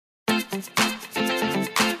Wake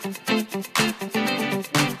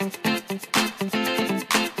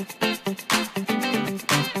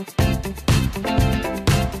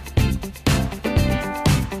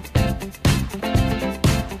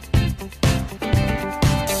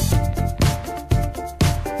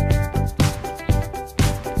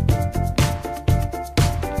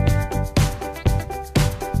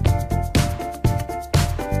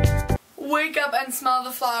up and smell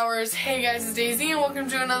the flowers. Hey guys, it's Daisy and welcome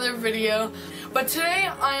to another video. But today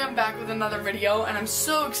I am back with another video and I'm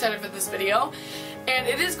so excited for this video. And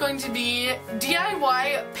it is going to be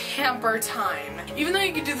DIY Pamper Time. Even though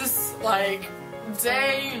you can do this like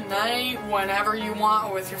day, night, whenever you want,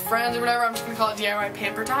 or with your friends or whatever, I'm just going to call it DIY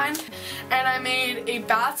Pamper Time. And I made a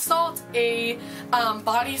bath salt, a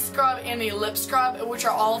body scrub, and a lip scrub, which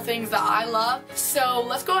are all things that I love. So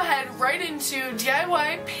let's go ahead right into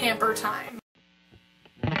DIY Pamper Time.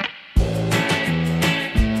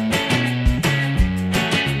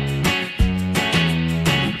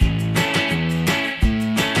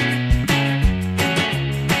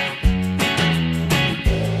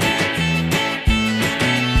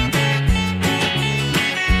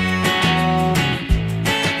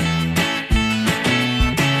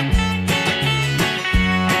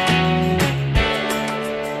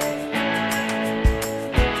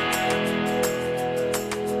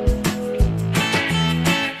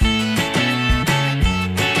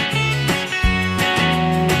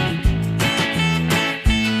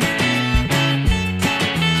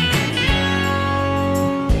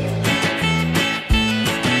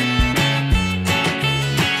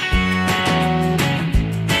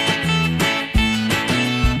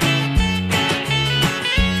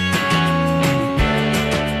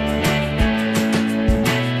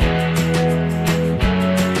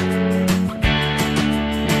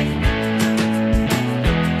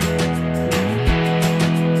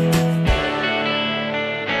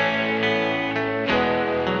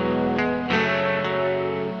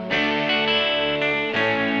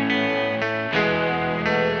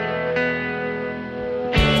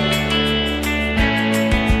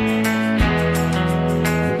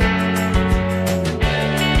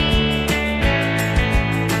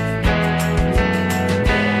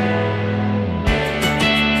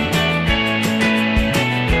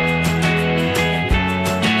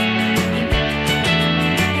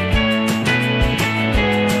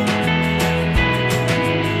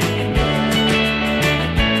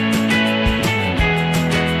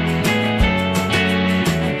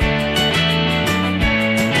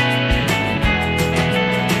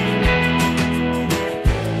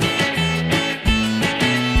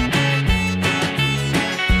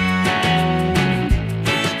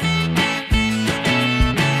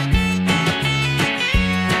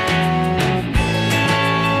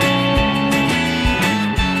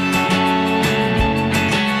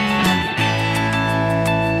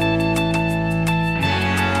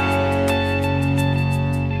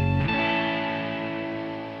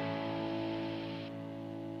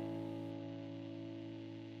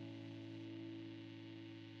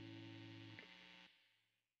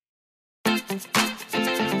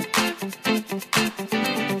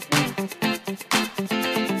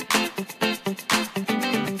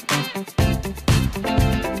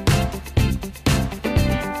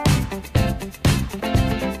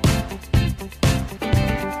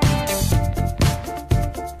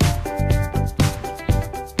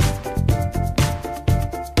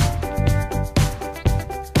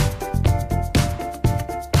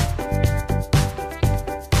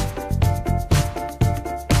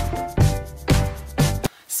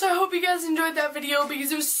 You guys enjoyed that video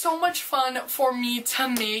because it was so much fun for me to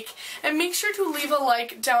make, and make sure to leave a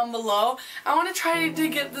like down below. I want to try to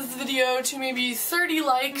get this video to maybe 30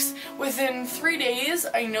 likes within 3 days.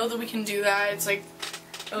 I know that we can do that. It's like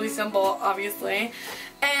really simple, obviously,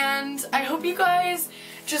 and I hope you guys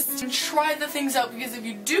just try the things out, because if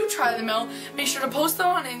you do try them out, make sure to post them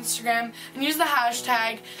on Instagram and use the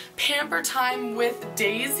hashtag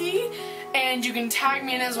PamperTimeWithDaisy, and you can tag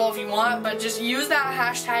me in as well if you want, but just use that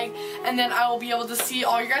hashtag and then I will be able to see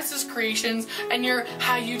all your guys' creations and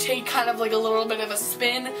how you take kind of like a little bit of a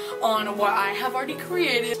spin on what I have already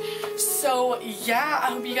created. So yeah, I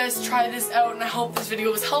hope you guys try this out and I hope this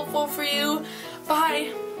video was helpful for you.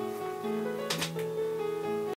 Bye!